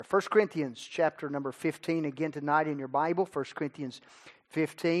1 Corinthians chapter number 15 again tonight in your Bible, 1 Corinthians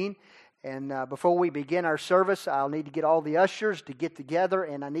 15. And before we begin our service, I'll need to get all the ushers to get together,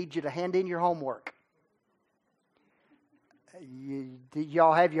 and I need you to hand in your homework.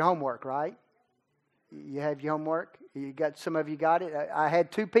 Y'all have your homework, right? You have your homework? Some of you got it? I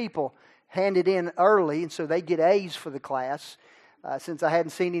had two people hand it in early, and so they get A's for the class. Since I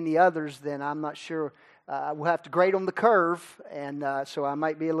hadn't seen any others, then I'm not sure. We'll have to grade on the curve, and so I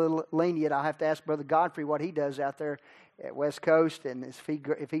might be a little lenient. I'll have to ask Brother Godfrey what he does out there at West Coast, and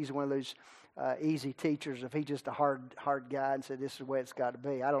if he's one of those easy teachers, if he's just a hard guy and said this is the way it's got to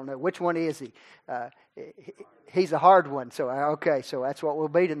be. I don't know. Which one is he? He's a hard one. So okay, so that's what we'll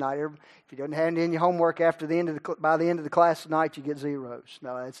be tonight. If you don't hand in your homework by the end of the class tonight, you get zeros.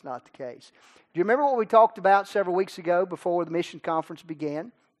 No, that's not the case. Do you remember what we talked about several weeks ago before the mission conference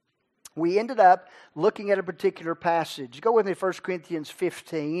began? We ended up looking at a particular passage. Go with me, 1 Corinthians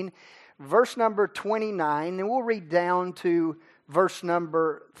 15, verse number 29, and we'll read down to verse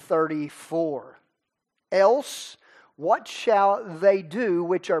number 34. Else, what shall they do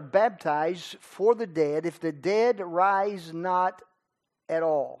which are baptized for the dead, if the dead rise not at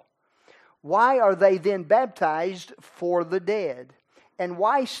all? Why are they then baptized for the dead? And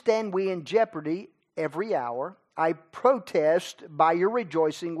why stand we in jeopardy every hour? I protest by your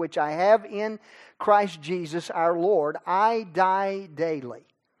rejoicing, which I have in Christ Jesus our Lord. I die daily.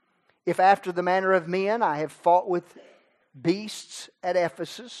 If after the manner of men I have fought with beasts at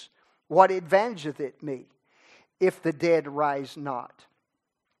Ephesus, what advantageth it me, if the dead rise not?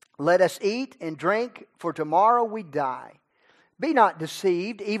 Let us eat and drink, for tomorrow we die. Be not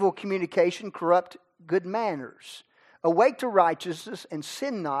deceived, evil communication corrupt good manners. Awake to righteousness and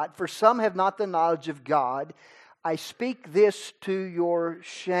sin not, for some have not the knowledge of God. I speak this to your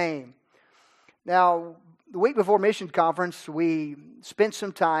shame. Now, the week before mission conference, we spent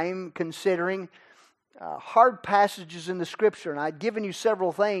some time considering hard passages in the Scripture. And I'd given you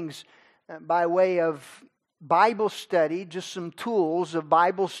several things by way of Bible study, just some tools of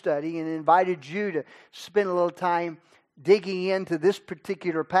Bible study, and invited you to spend a little time digging into this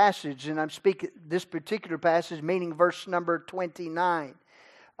particular passage. And I'm speaking this particular passage, meaning verse number 29.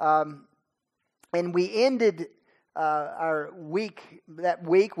 And we ended our week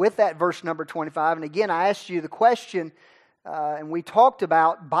with that verse number 25. And again, I asked you the question, and we talked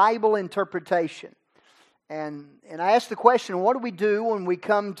about Bible interpretation. And I asked the question, what do we do when we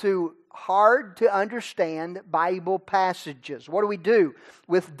come to hard to understand Bible passages? What do we do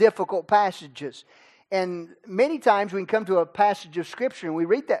with difficult passages? And many times we can come to a passage of Scripture and we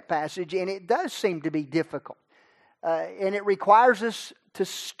read that passage, and it does seem to be difficult. And it requires us to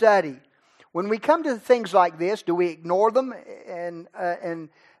study. When we come to things like this, do we ignore them and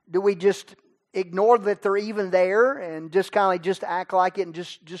do we just ignore that they're even there and just kind of just act like it and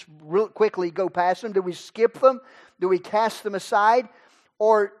just real quickly go past them? Do we skip them? Do we cast them aside?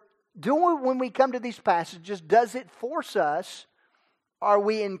 Or when we come to these passages, does it force us? Are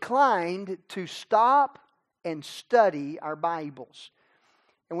we inclined to stop and study our Bibles?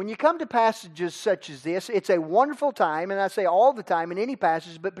 And when you come to passages such as this, it's a wonderful time, and I say all the time in any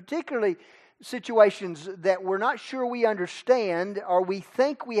passage, but particularly situations that we're not sure we understand or we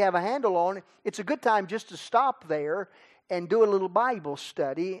think we have a handle on, it's a good time just to stop there and do a little Bible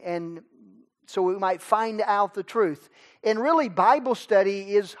study, and so we might find out the truth. And really, Bible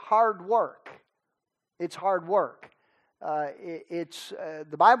study is hard work. It's hard work. The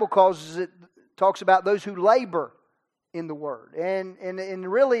Bible talks about those who labor in the Word,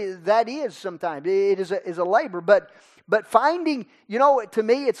 and really that is sometimes it is a labor. But finding, to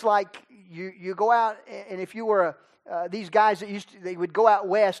me, it's like you go out, and if you were these guys that they would go out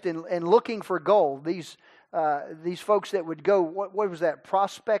west and looking for gold. These folks that would go, what was that?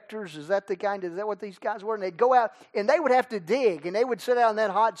 Prospectors? Is that what these guys were? And they'd go out and they would have to dig, and they would sit out in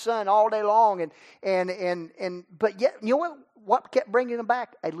that hot sun all day long, but yet, you know what kept bringing them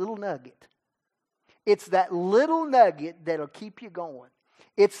back? A little nugget. It's that little nugget that'll keep you going.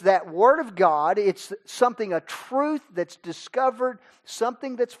 It's that Word of God. It's a truth that's discovered,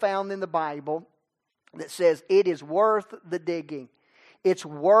 something that's found in the Bible that says it is worth the digging. It's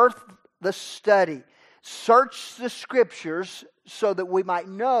worth the study. Search the Scriptures so that we might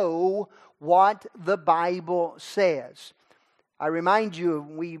know what the Bible says. I remind you,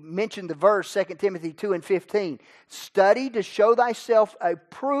 we mentioned the verse, 2 Timothy 2:15. Study to show thyself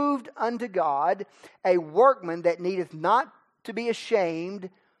approved unto God, a workman that needeth not to be ashamed,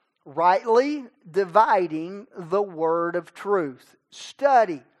 rightly dividing the word of truth.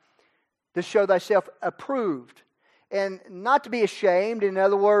 Study to show thyself approved. And not to be ashamed, in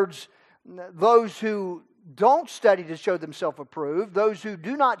other words, those who don't study to show themselves approved, those who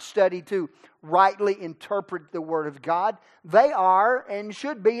do not study to rightly interpret the Word of God, they are and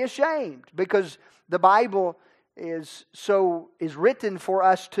should be ashamed, because the Bible is written for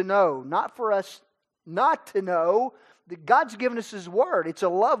us to know, not for us not to know. God's given us His Word. It's a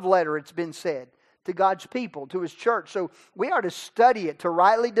love letter, it's been said, to God's people, to His church. So we are to study it to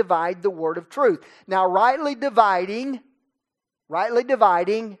rightly divide the Word of truth. Now, rightly dividing,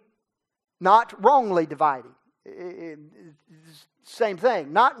 not wrongly dividing. Same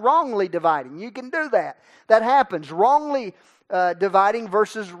thing. Not wrongly dividing. You can do that. That happens. Wrongly dividing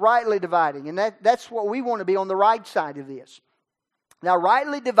versus rightly dividing. And that's what we want to be on the right side of this. Now,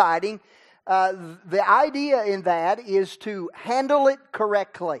 rightly dividing, the idea in that is to handle it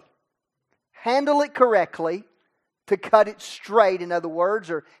correctly. Handle it correctly, to cut it straight, in other words,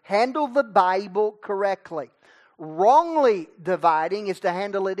 or handle the Bible correctly. Wrongly dividing is to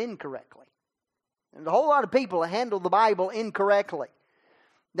handle it incorrectly. And a whole lot of people handle the Bible incorrectly.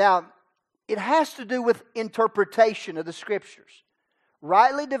 Now, it has to do with interpretation of the Scriptures.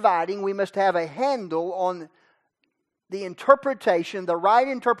 Rightly dividing, we must have a handle on the interpretation, the right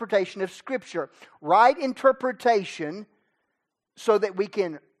interpretation of Scripture. Right interpretation so that we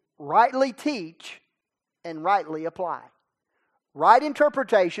can rightly teach and rightly apply. Right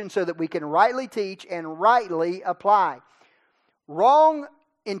interpretation so that we can rightly teach and rightly apply. Wrong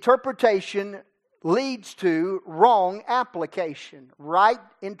interpretation leads to wrong application. Right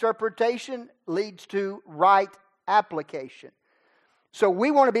interpretation leads to right application. So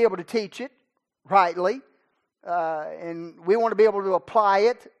we want to be able to teach it rightly, and we want to be able to apply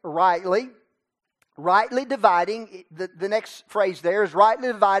it rightly. Rightly dividing, the next phrase there is rightly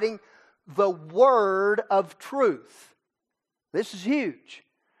dividing the word of truth. This is huge.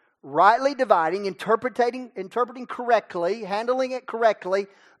 Rightly dividing, interpreting correctly, handling it correctly,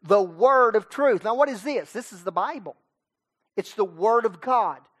 the word of truth. Now what is this? This is the Bible. It's the Word of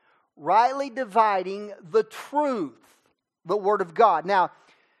God. Rightly dividing the truth, the Word of God. Now,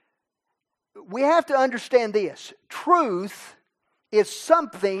 we have to understand this. Truth is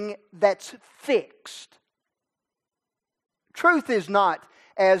something that's fixed. Truth is not,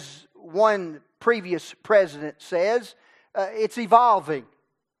 as one previous president says, it's evolving.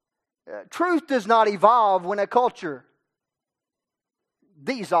 Truth does not evolve when a culture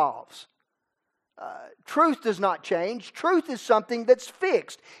dissolves. Truth does not change. Truth is something that's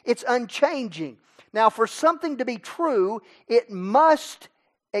fixed. It's unchanging. Now, for something to be true, it must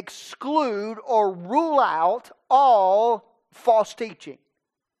exclude or rule out all false teaching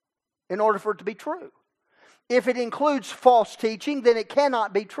in order for it to be true. If it includes false teaching, then it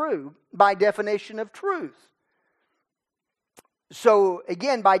cannot be true by definition of truth. So,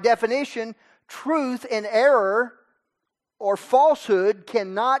 again, by definition, truth and error or falsehood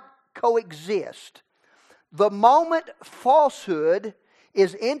cannot coexist. The moment falsehood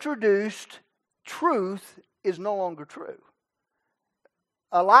is introduced, truth is no longer true.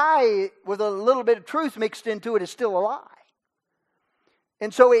 A lie with a little bit of truth mixed into it is still a lie.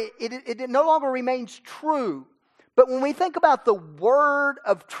 And so it no longer remains true. But when we think about the word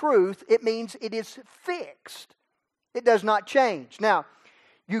of truth, it means it is fixed. It does not change. Now,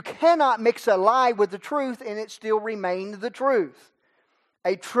 you cannot mix a lie with the truth and it still remain the truth.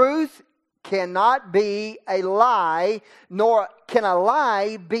 A truth cannot be a lie, nor can a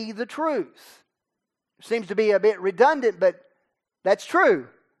lie be the truth. Seems to be a bit redundant, but that's true.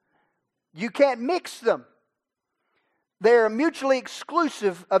 You can't mix them. They're mutually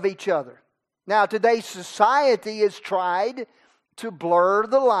exclusive of each other. Now, today's society has tried to blur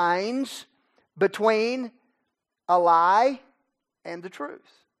the lines between a lie and the truth.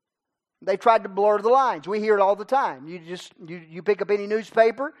 They tried to blur the lines. We hear it all the time. You pick up any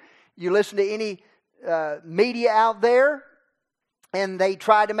newspaper, you listen to any media out there, and they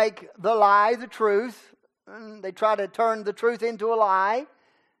try to make the lie the truth. And they try to turn the truth into a lie.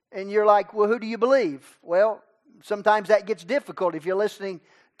 And you're like, well, who do you believe? Well, sometimes that gets difficult if you're listening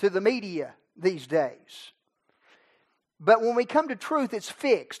to the media these days. But when we come to truth, it's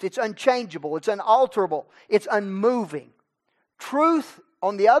fixed, it's unchangeable, it's unalterable, it's unmoving. Truth,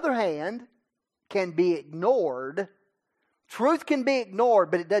 on the other hand, can be ignored. Truth can be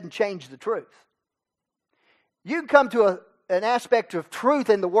ignored, but it doesn't change the truth. You can come to an aspect of truth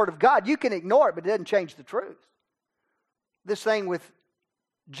in the Word of God. You can ignore it, but it doesn't change the truth. This thing with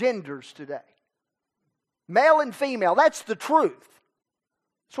genders today. Male and female, that's the truth.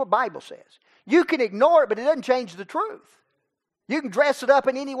 That's what the Bible says. You can ignore it, but it doesn't change the truth. You can dress it up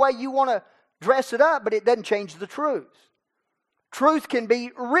in any way you want to dress it up, but it doesn't change the truth. Truth can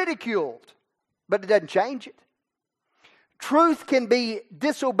be ridiculed, but it doesn't change it. Truth can be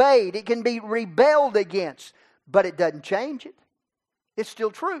disobeyed. It can be rebelled against. But it doesn't change it. It's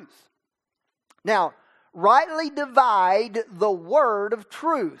still truth. Now, rightly divide the word of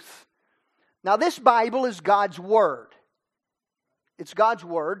truth. Now, this Bible is God's Word. It's God's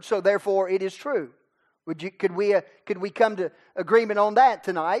Word, so therefore it is true. Could we come to agreement on that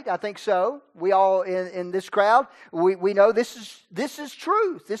tonight? I think so. We all in this crowd, we know this is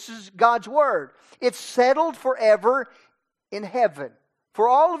truth. This is God's Word. It's settled forever in heaven, for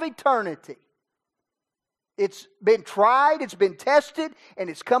all of eternity. It's been tried, it's been tested, and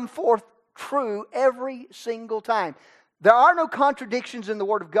it's come forth true every single time. There are no contradictions in the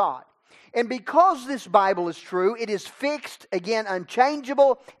Word of God. And because this Bible is true, it is fixed, again,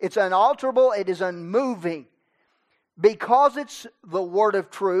 unchangeable, it's unalterable, it is unmoving. Because it's the Word of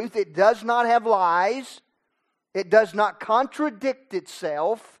truth, it does not have lies, it does not contradict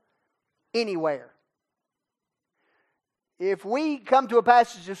itself anywhere. If we come to a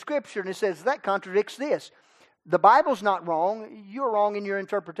passage of Scripture and it says, that contradicts this, the Bible's not wrong, you're wrong in your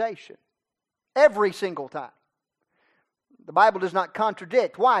interpretation. Every single time. The Bible does not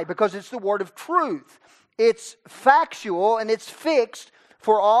contradict. Why? Because it's the word of truth. It's factual and it's fixed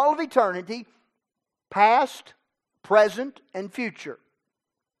for all of eternity, past, present, and future.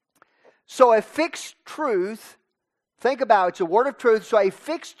 So a fixed truth, think about it, it's a word of truth, so a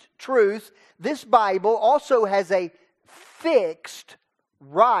fixed truth, this Bible also has a fixed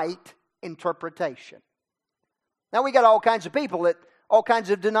right interpretation. Now we got all kinds of people that all kinds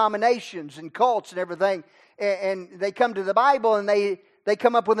of denominations and cults and everything, and they come to the Bible and they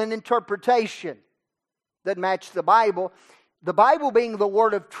come up with an interpretation that match the Bible. The Bible being the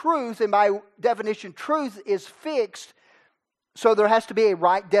word of truth, and by definition, truth is fixed, so there has to be a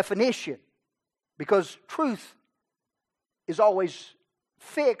right definition, because truth is always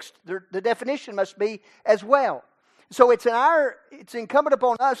fixed. The definition must be as well. So it's incumbent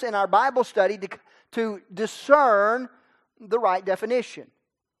upon us in our Bible study to discern the right definition.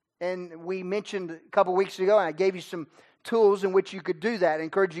 And we mentioned a couple weeks ago, and I gave you some tools in which you could do that. I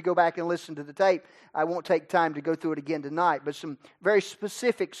encourage you to go back and listen to the tape. I won't take time to go through it again tonight, but some very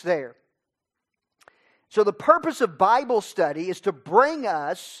specifics there. So the purpose of Bible study is to bring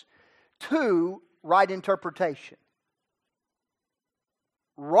us to right interpretation.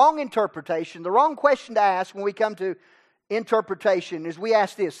 Wrong interpretation, the wrong question to ask when we come to interpretation is we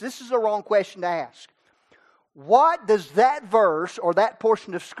ask this. This is a wrong question to ask. What does that verse or that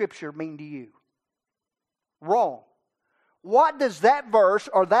portion of Scripture mean to you? Wrong. What does that verse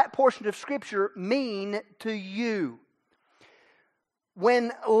or that portion of Scripture mean to you?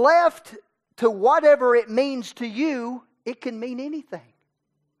 When left to whatever it means to you, it can mean anything.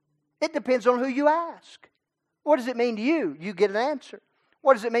 It depends on who you ask. What does it mean to you? You get an answer.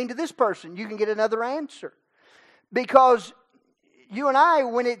 What does it mean to this person? You can get another answer. Because you and I,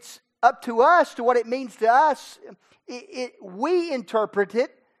 when it's up to us, to what it means to us, we interpret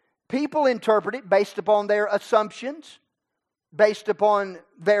it, people interpret it based upon their assumptions, based upon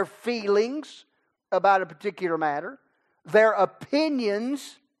their feelings about a particular matter, their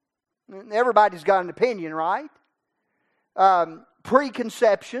opinions. Everybody's got an opinion, right?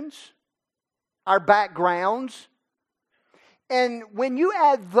 Preconceptions, our backgrounds. And when you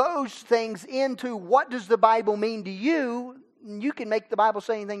add those things into what does the Bible mean to you, you can make the Bible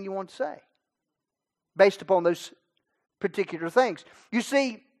say anything you want to say based upon those particular things. You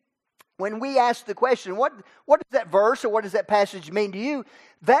see, when we ask the question, what does that verse or what does that passage mean to you?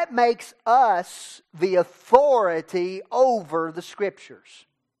 That makes us the authority over the Scriptures.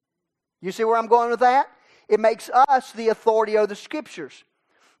 You see where I'm going with that? It makes us the authority over the Scriptures.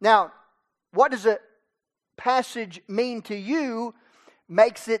 Now, what does a passage mean to you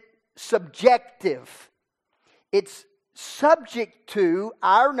makes it subjective. It's subject to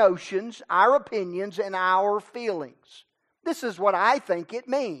our notions, our opinions, and our feelings. This is what I think it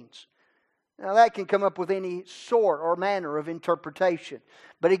means. Now that can come up with any sort or manner of interpretation.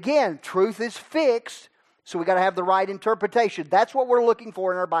 But again, truth is fixed, so we got to have the right interpretation. That's what we're looking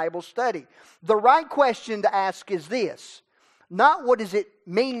for in our Bible study. The right question to ask is this: not what does it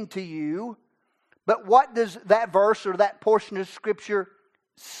mean to you, but what does that verse or that portion of Scripture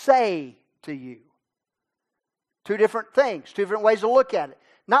say to you? Two different things, two different ways to look at it.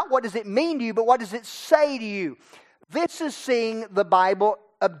 Not what does it mean to you, but what does it say to you? This is seeing the Bible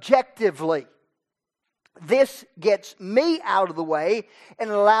objectively. This gets me out of the way and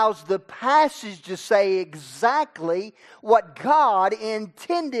allows the passage to say exactly what God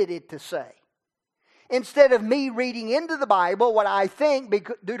intended it to say. Instead of me reading into the Bible what I think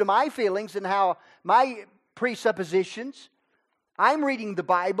due to my feelings and how my presuppositions, I'm reading the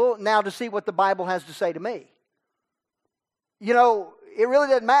Bible now to see what the Bible has to say to me. it really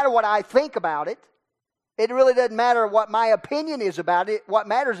doesn't matter what I think about it. It really doesn't matter what my opinion is about it. What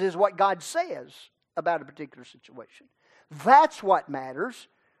matters is what God says about a particular situation. That's what matters.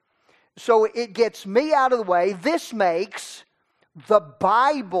 So it gets me out of the way. This makes the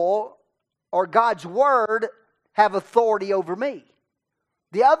Bible or God's Word have authority over me.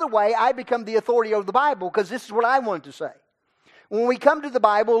 The other way, I become the authority over the Bible, because this is what I want to say. When we come to the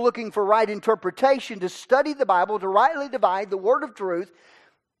Bible looking for right interpretation, to study the Bible, to rightly divide the Word of truth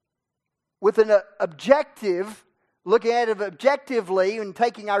with an objective, looking at it objectively and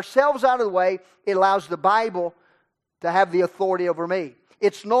taking ourselves out of the way, it allows the Bible to have the authority over me.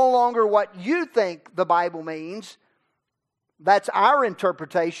 It's no longer what you think the Bible means. That's our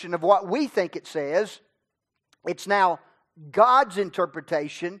interpretation of what we think it says. It's now God's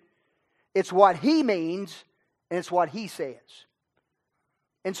interpretation. It's what He means, and it's what He says.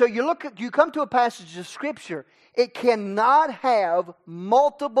 And so you come to a passage of Scripture, it cannot have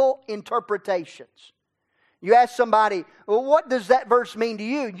multiple interpretations. You ask somebody, well, what does that verse mean to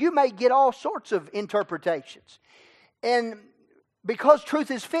you? You may get all sorts of interpretations. And because truth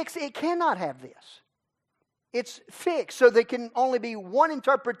is fixed, it cannot have this. It's fixed, so there can only be one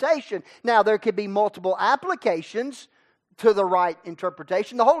interpretation. Now, there could be multiple applications to the right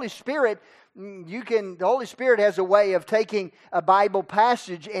interpretation. The Holy Spirit has a way of taking a Bible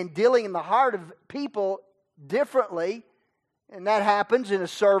passage and dealing in the heart of people differently. And that happens in a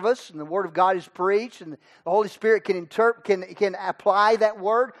service, and the Word of God is preached, and the Holy Spirit can apply that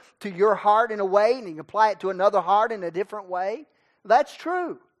Word to your heart in a way, and He can apply it to another heart in a different way. That's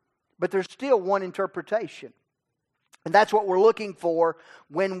true. But there's still one interpretation. And that's what we're looking for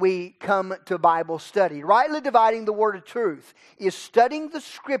when we come to Bible study. Rightly dividing the word of truth is studying the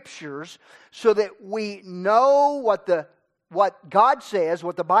Scriptures so that we know what God says,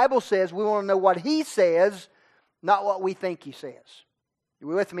 what the Bible says. We want to know what He says, not what we think He says. Are you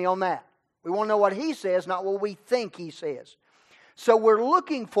with me on that? We want to know what He says, not what we think He says. So we're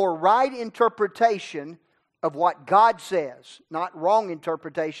looking for right interpretation of what God says, not wrong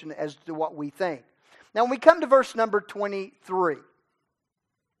interpretation as to what we think. Now, when we come to verse number 23.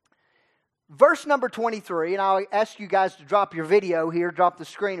 Verse number 23, and I'll ask you guys to drop your video here, drop the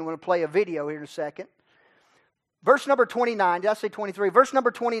screen. I'm going to play a video here in a second. Verse number 29, did I say 23? Verse number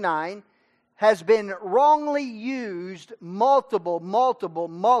 29 has been wrongly used multiple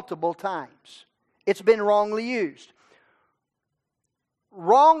times. It's been wrongly used.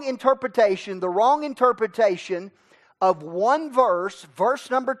 Wrong interpretation, the wrong interpretation of one verse,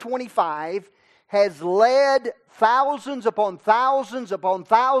 verse number 25, has led thousands upon thousands upon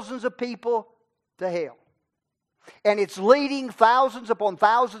thousands of people to hell. And it's leading thousands upon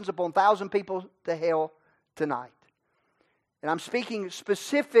thousands upon thousands of people to hell tonight. And I'm speaking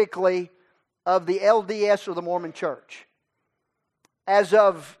specifically of the LDS or the Mormon Church. As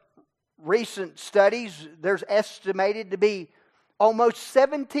of recent studies, there's estimated to be almost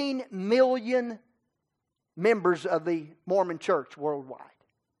 17 million members of the Mormon Church worldwide.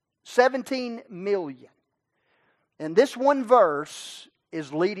 17 million. And this one verse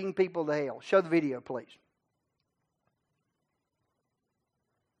is leading people to hell. Show the video, please.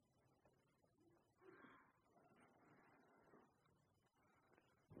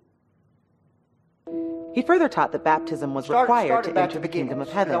 He further taught that baptism was required to enter the kingdom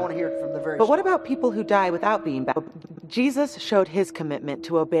of heaven. I want to hear it from the very But what start. about people who die without being baptized? Jesus showed His commitment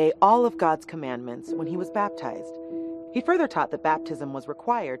to obey all of God's commandments when He was baptized. He further taught that baptism was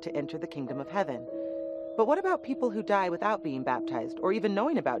required to enter the kingdom of heaven. But what about people who die without being baptized or even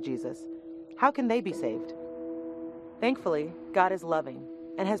knowing about Jesus? How can they be saved? Thankfully, God is loving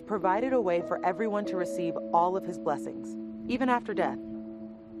and has provided a way for everyone to receive all of His blessings, even after death.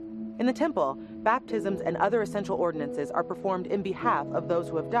 In the temple, baptisms and other essential ordinances are performed in behalf of those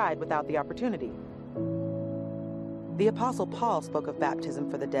who have died without the opportunity. The Apostle Paul spoke of baptism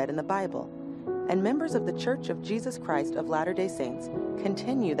for the dead in the Bible, and members of the Church of Jesus Christ of Latter-day Saints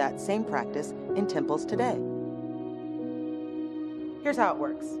continue that same practice in temples today. Here's how it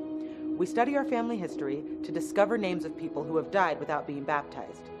works. We study our family history to discover names of people who have died without being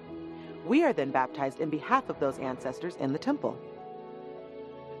baptized. We are then baptized in behalf of those ancestors in the temple.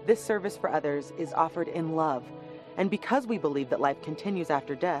 This service for others is offered in love, and because we believe that life continues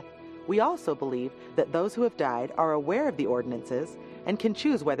after death, we also believe that those who have died are aware of the ordinances and can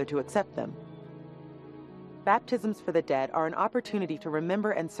choose whether to accept them. Baptisms for the dead are an opportunity to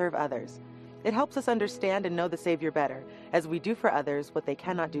remember and serve others. It helps us understand and know the Savior better, as we do for others what they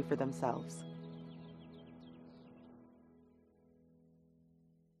cannot do for themselves.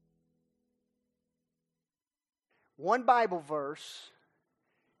 One Bible verse,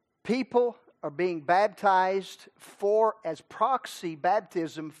 people are being baptized as proxy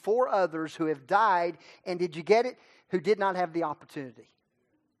baptism for others who have died, and did you get it? Who did not have the opportunity.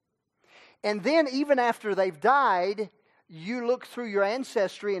 And then even after they've died, you look through your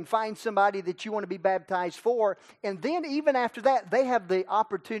ancestry and find somebody that you want to be baptized for, and then even after that, they have the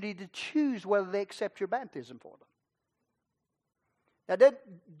opportunity to choose whether they accept your baptism for them. Now,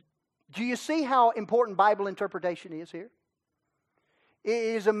 do you see how important Bible interpretation is here? It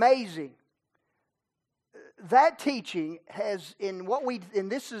is amazing. That teaching has,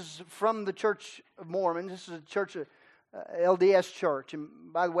 and this is from the Church of Mormon, this is a church, LDS church, and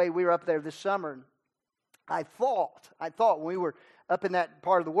by the way, we were up there this summer, and I thought when we were up in that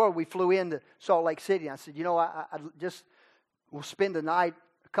part of the world, we flew into Salt Lake City, and I said, we'll spend the night,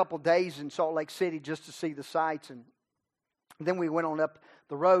 a couple days in Salt Lake City just to see the sights, and then we went on up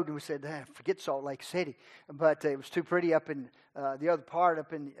the road and we said, forget Salt Lake City, but it was too pretty up in the other part,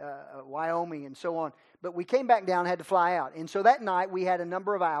 up in Wyoming and so on. But we came back down, had to fly out. And so that night we had a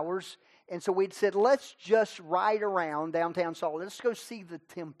number of hours. And so we'd said, let's just ride around downtown Salt Lake. Let's go see the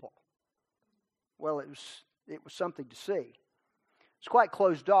temple. Well, it was something to see. It's quite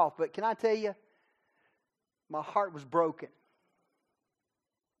closed off. But can I tell you, my heart was broken.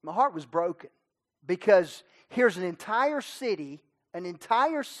 My heart was broken. Because here's an entire city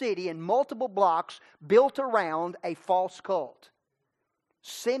in multiple blocks built around a false cult,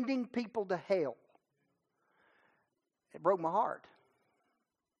 sending people to hell. It broke my heart.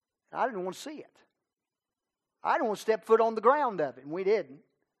 I didn't want to see it. I didn't want to step foot on the ground of it, and we didn't.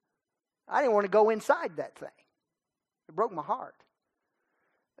 I didn't want to go inside that thing. It broke my heart.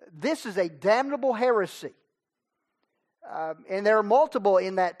 This is a damnable heresy. And there are multiple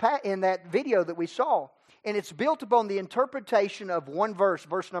in that video that we saw. And it's built upon the interpretation of one verse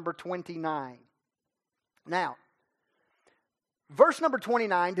number 29. Now, verse number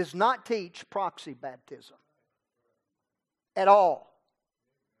 29 does not teach proxy baptism at all.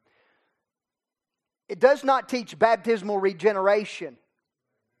 It does not teach baptismal regeneration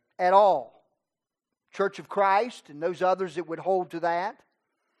at all. Church of Christ and those others that would hold to that.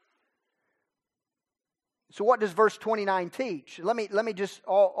 So what does verse 29 teach? Let me just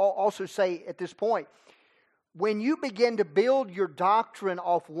also say at this point, when you begin to build your doctrine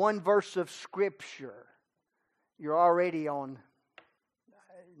off one verse of Scripture, you're already on,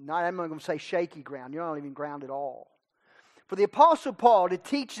 I'm not going to say shaky ground, you're not even ground at all. For the Apostle Paul to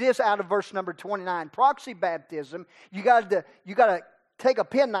teach this out of verse number 29, proxy baptism, you got to take a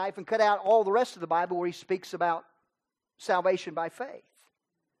penknife and cut out all the rest of the Bible where he speaks about salvation by faith.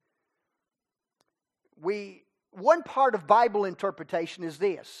 One part of Bible interpretation is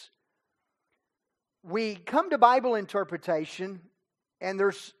this. We come to Bible interpretation, and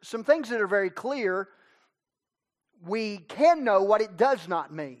there's some things that are very clear. We can know what it does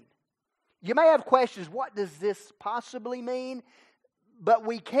not mean. You may have questions, what does this possibly mean? But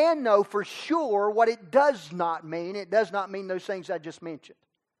we can know for sure what it does not mean. It does not mean those things I just mentioned,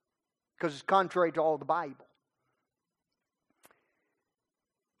 because it's contrary to all the Bible.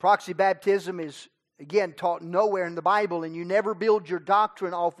 Proxy baptism is, again, taught nowhere in the Bible, and you never build your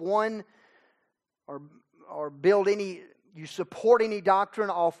doctrine off one or build any, you support any doctrine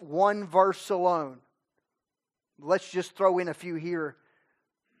off one verse alone. Let's just throw in a few here.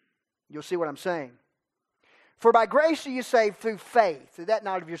 You'll see what I'm saying. For by grace are you saved through faith, that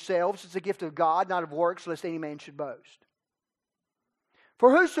not of yourselves, it's a gift of God, not of works, lest any man should boast.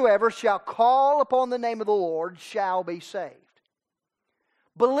 For whosoever shall call upon the name of the Lord shall be saved.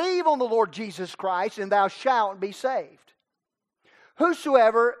 Believe on the Lord Jesus Christ, and thou shalt be saved.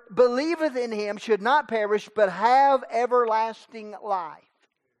 Whosoever believeth in him should not perish, but have everlasting life.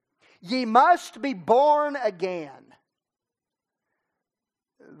 Ye must be born again.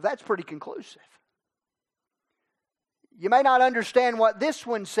 That's pretty conclusive. You may not understand what this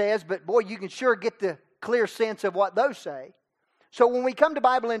one says, but boy, you can sure get the clear sense of what those say. So when we come to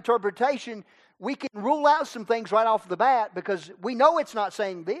Bible interpretation, we can rule out some things right off the bat because we know it's not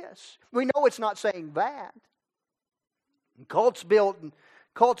saying this. We know it's not saying that. Cults build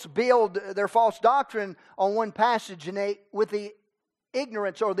their false doctrine on one passage, and with the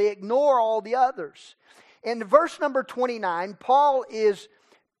ignorance, or they ignore all the others. In verse number 29, Paul is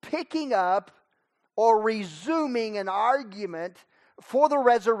picking up or resuming an argument for the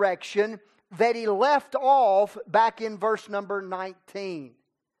resurrection that he left off back in verse number 19.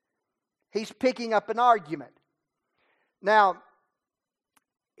 He's picking up an argument. Now,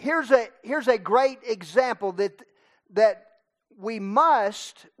 here's a great example that we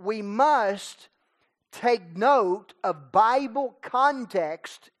must take note of Bible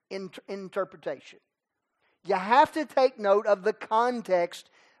context in interpretation. You have to take note of the context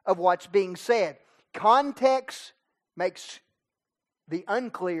of what's being said. Context makes the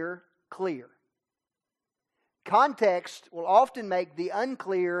unclear clear. Context will often make the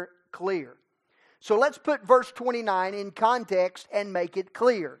unclear clear. So let's put verse 29 in context and make it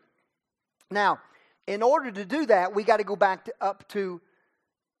clear. Now, in order to do that, we got to go back up to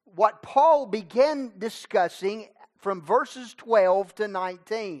what Paul began discussing from verses 12 to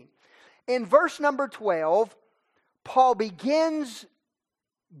 19. In verse number 12, Paul begins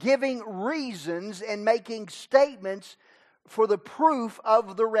giving reasons and making statements for the proof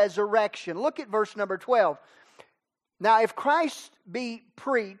of the resurrection. Look at verse number 12. Now, if Christ be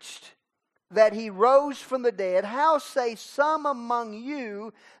preached that he rose from the dead, how say some among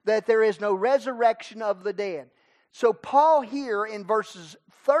you that there is no resurrection of the dead? So Paul here in verses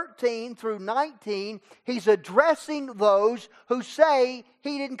 13 through 19, he's addressing those who say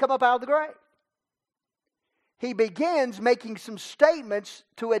he didn't come up out of the grave. He begins making some statements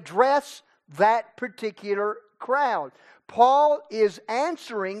to address that particular crowd. Paul is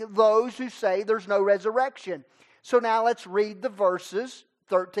answering those who say there's no resurrection. So now let's read the verses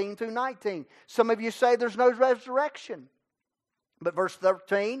 13 through 19. Some of you say there's no resurrection. But verse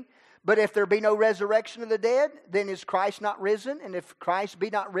 13, but if there be no resurrection of the dead, then is Christ not risen? And if Christ be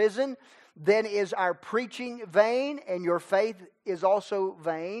not risen, then is our preaching vain, and your faith is also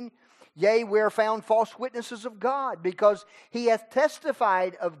vain. Yea, we are found false witnesses of God, because he hath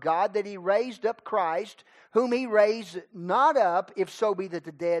testified of God that he raised up Christ, whom he raised not up, if so be that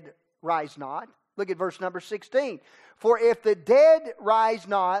the dead rise not. Look at verse number 16. For if the dead rise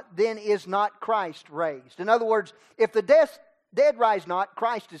not, then is not Christ raised. In other words, if the dead rise not,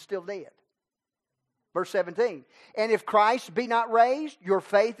 Christ is still dead. Verse 17. And if Christ be not raised, your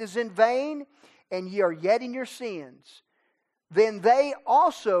faith is in vain, and ye are yet in your sins. Then they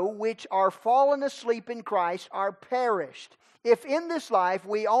also which are fallen asleep in Christ are perished. If in this life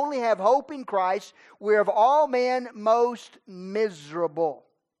we only have hope in Christ, we are of all men most miserable.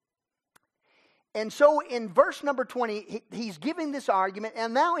 And so in verse number 20, he's giving this argument.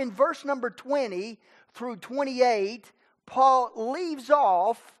 And now in verse number 20 through 28, Paul leaves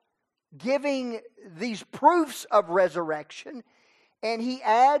off giving these proofs of resurrection, and he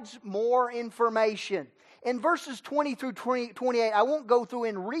adds more information. In verses 20 through 28, I won't go through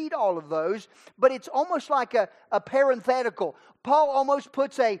and read all of those, but it's almost like a parenthetical. Paul almost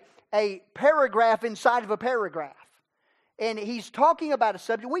puts a paragraph inside of a paragraph. And he's talking about a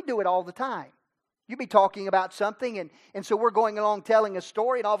subject. We do it all the time. You be talking about something, and so we're going along telling a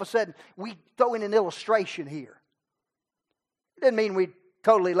story, and all of a sudden we throw in an illustration here. It doesn't mean we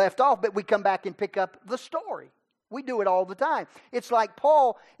totally left off, but we come back and pick up the story. We do it all the time. It's like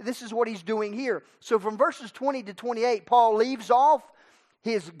Paul, this is what he's doing here. So from verses 20 to 28, Paul leaves off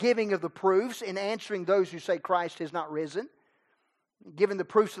his giving of the proofs in answering those who say Christ has not risen, giving the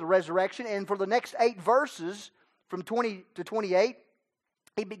proofs of the resurrection. And for the next 8 verses, from 20 to 28,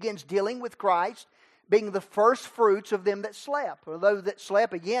 he begins dealing with Christ being the first fruits of them that slept. Or those that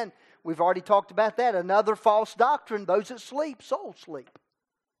slept, again, we've already talked about that. Another false doctrine, those that sleep, soul sleep.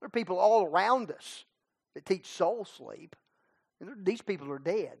 There are people all around us that teach soul sleep. And these people are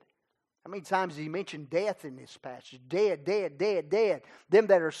dead. How many times has he mentioned death in this passage? Dead, dead, dead, dead. Them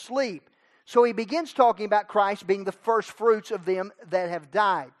that are asleep. So he begins talking about Christ being the first fruits of them that have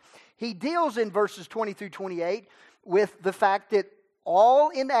died. He deals in verses 20 through 28 with the fact that all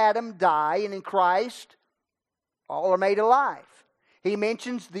in Adam die, and in Christ all are made alive. He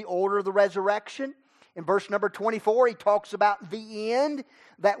mentions the order of the resurrection. In verse number 24, he talks about the end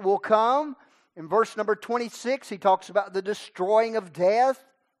that will come. In verse number 26, he talks about the destroying of death.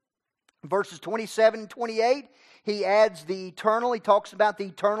 In verses 27 and 28, he adds the eternal. He talks about the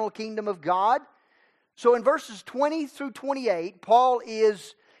eternal kingdom of God. So in verses 20 through 28,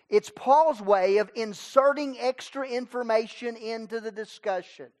 it's Paul's way of inserting extra information into the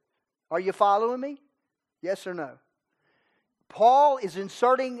discussion. Are you following me? Yes or no? Paul is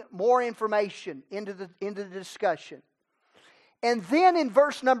inserting more information into the discussion. And then in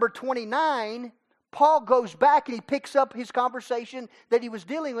verse number 29, Paul goes back and he picks up his conversation that he was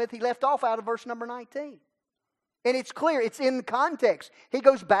dealing with. He left off out of verse number 19. And it's clear, it's in context. He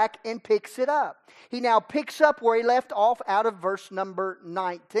goes back and picks it up. He now picks up where he left off out of verse number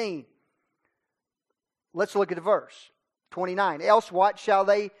 19. Let's look at the verse 29. Else what shall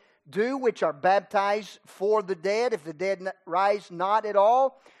they do which are baptized for the dead, if the dead rise not at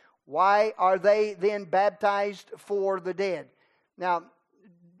all? Why are they then baptized for the dead? Now,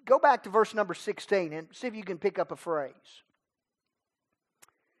 go back to verse number 16 and see if you can pick up a phrase.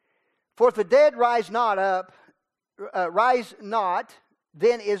 For if the dead rise not,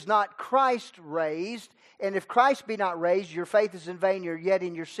 then is not Christ raised? And if Christ be not raised, your faith is in vain, you're yet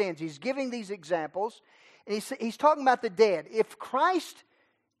in your sins. He's giving these examples, and he's talking about the dead. If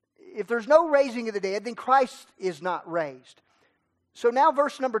there's no raising of the dead, then Christ is not raised. So now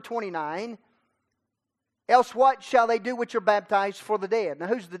verse number 29, else what shall they do which are baptized for the dead? Now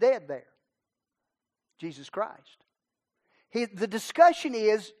who's the dead there? Jesus Christ. The discussion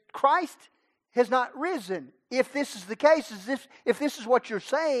is Christ has not risen. If this is the case, if this is what you're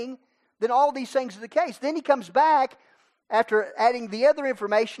saying, then all these things are the case. Then he comes back after adding the other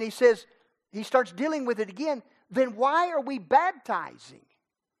information. He starts dealing with it again. Then why are we baptizing?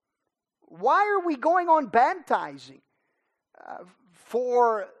 Why are we going on baptizing?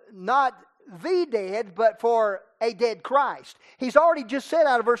 For not the dead, but for a dead Christ. He's already just said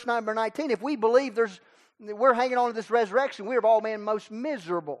out of verse number 19, if we believe we're hanging on to this resurrection, we're of all men most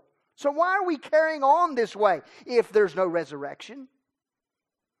miserable. So why are we carrying on this way if there's no resurrection?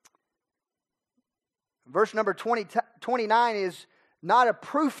 Verse number 29 is not a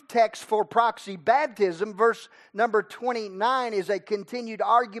proof text for proxy baptism. Verse number 29 is a continued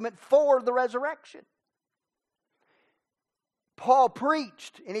argument for the resurrection. Paul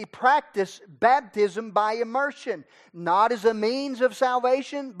preached and he practiced baptism by immersion, not as a means of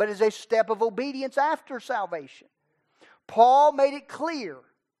salvation, but as a step of obedience after salvation. Paul made it clear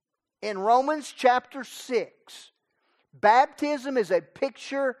in Romans chapter 6, baptism is a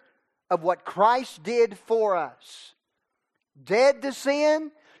picture of what Christ did for us. Dead to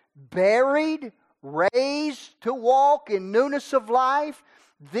sin, buried, raised to walk in newness of life.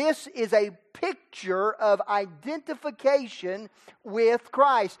 This is a picture of identification with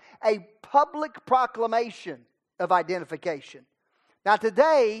Christ, a public proclamation of identification. Now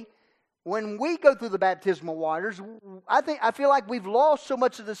today, when we go through the baptismal waters, I feel like we've lost so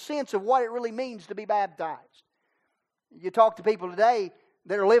much of the sense of what it really means to be baptized. You talk to people today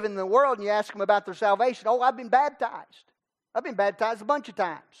that are living in the world and you ask them about their salvation. Oh, I've been baptized. I've been baptized a bunch of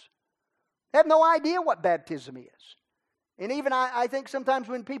times. They have no idea what baptism is. And even I think sometimes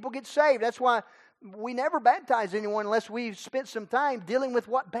when people get saved, that's why we never baptize anyone unless we've spent some time dealing with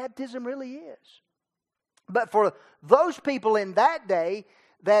what baptism really is. But for those people in that day,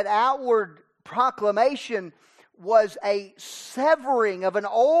 that outward proclamation was a severing of an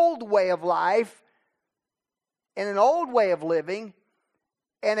old way of life and an old way of living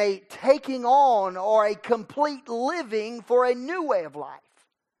and a taking on or a complete living for a new way of life.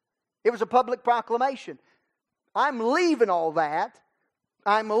 It was a public proclamation. I'm leaving all that.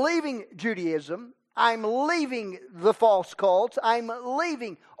 I'm leaving Judaism. I'm leaving the false cults. I'm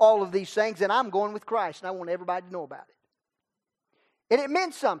leaving all of these things, and I'm going with Christ, and I want everybody to know about it. And it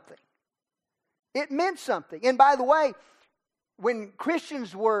meant something. It meant something. And by the way, when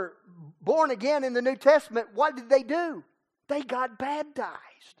Christians were born again in the New Testament, what did they do? They got baptized.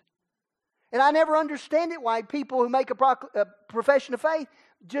 And I never understand it why people who make a profession of faith,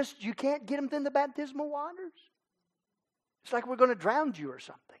 you can't get them in the baptismal waters. It's like we're going to drown you or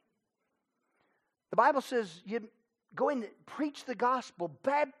something. The Bible says you go and preach the gospel,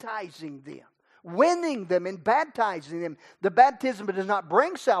 baptizing them, winning them and baptizing them. The baptism does not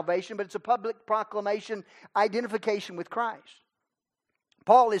bring salvation, but it's a public proclamation, identification with Christ.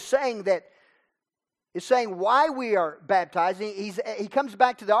 Paul is saying why we are baptizing. He comes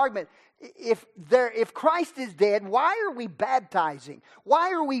back to the argument. If Christ is dead, why are we baptizing?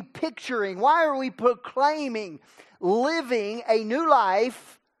 Why are we picturing? Why are we proclaiming living a new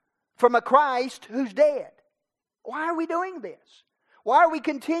life from a Christ who's dead? Why are we doing this? Why are we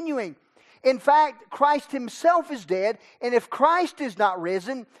continuing? In fact, Christ himself is dead, and if Christ is not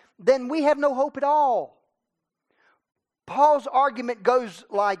risen, then we have no hope at all. Paul's argument goes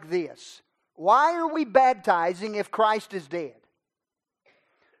like this. Why are we baptizing if Christ is dead?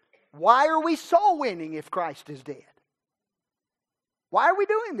 Why are we soul winning if Christ is dead? Why are we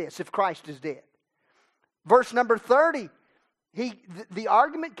doing this if Christ is dead? Verse number 30, the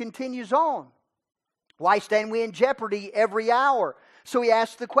argument continues on. Why stand we in jeopardy every hour? So he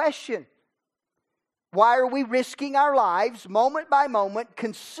asks the question, why are we risking our lives moment by moment,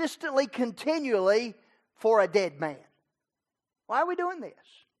 consistently, continually for a dead man? Why are we doing this?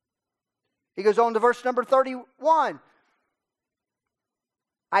 He goes on to verse number 31.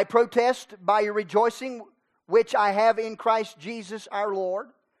 I protest by your rejoicing which I have in Christ Jesus our Lord.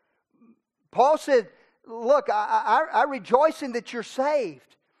 Paul said, look, I rejoice in that you're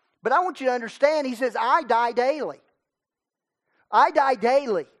saved. But I want you to understand, he says, I die daily. I die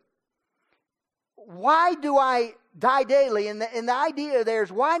daily. Why do I die daily? And the idea there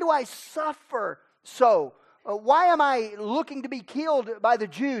is, why do I suffer so? Why am I looking to be killed by the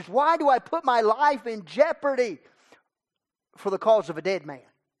Jews? Why do I put my life in jeopardy for the cause of a dead man.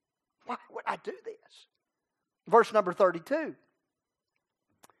 Why would I do this? Verse number 32.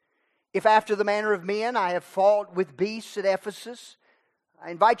 If after the manner of men I have fought with beasts at Ephesus. I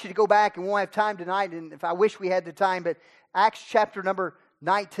invite you to go back, and we won't have time tonight, and if I wish we had the time, but Acts chapter number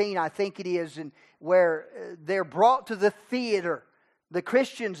 19, I think it is, and where they're brought to the theater. The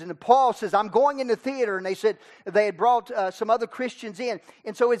Christians, and Paul says, I'm going in the theater, and they said they had brought some other Christians in.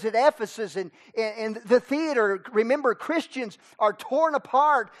 And so it's at Ephesus, and the theater, remember, Christians are torn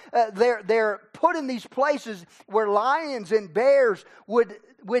apart. They're put in these places where lions and bears would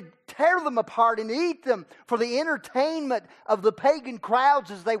tear them apart and eat them for the entertainment of the pagan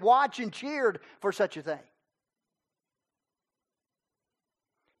crowds as they watch and cheered for such a thing.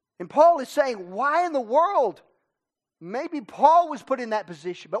 And Paul is saying, why in the world? Maybe Paul was put in that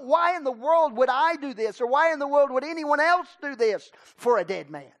position, but why in the world would I do this? Or why in the world would anyone else do this for a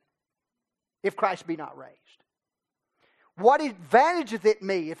dead man if Christ be not raised? What advantageth it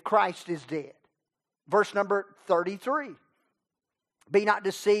me if Christ is dead? Verse number 33. Be not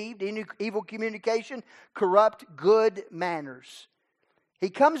deceived, any evil communication corrupt good manners. He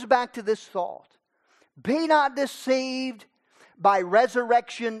comes back to this thought. Be not deceived by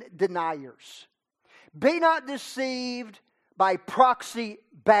resurrection deniers. Be not deceived by proxy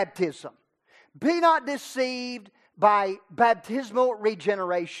baptism. Be not deceived by baptismal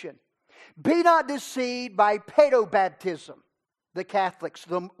regeneration. Be not deceived by pedobaptism. The Catholics,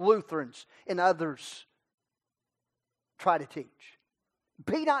 the Lutherans, and others try to teach.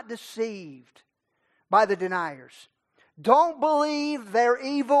 Be not deceived by the deniers. Don't believe their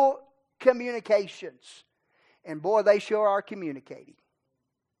evil communications. And boy, they sure are communicating.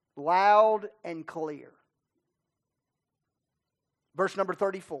 Loud and clear. Verse number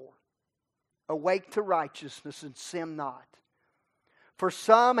 34. Awake to righteousness and sin not. For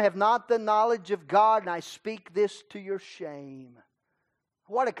some have not the knowledge of God, and I speak this to your shame.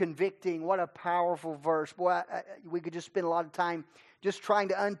 What a convicting, what a powerful verse. Boy, we could just spend a lot of time just trying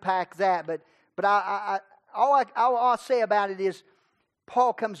to unpack that. But all I'll say about it is,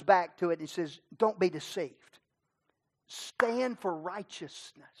 Paul comes back to it and he says, don't be deceived. Stand for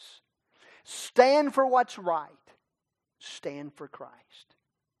righteousness. Stand for what's right. Stand for Christ.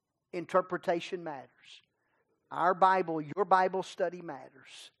 Interpretation matters. Our Bible, your Bible study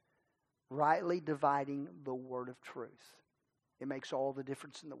matters. Rightly dividing the word of truth. It makes all the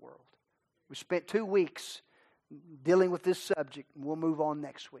difference in the world. We spent 2 weeks dealing with this subject, and we'll move on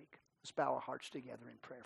next week. Let's bow our hearts together in prayer.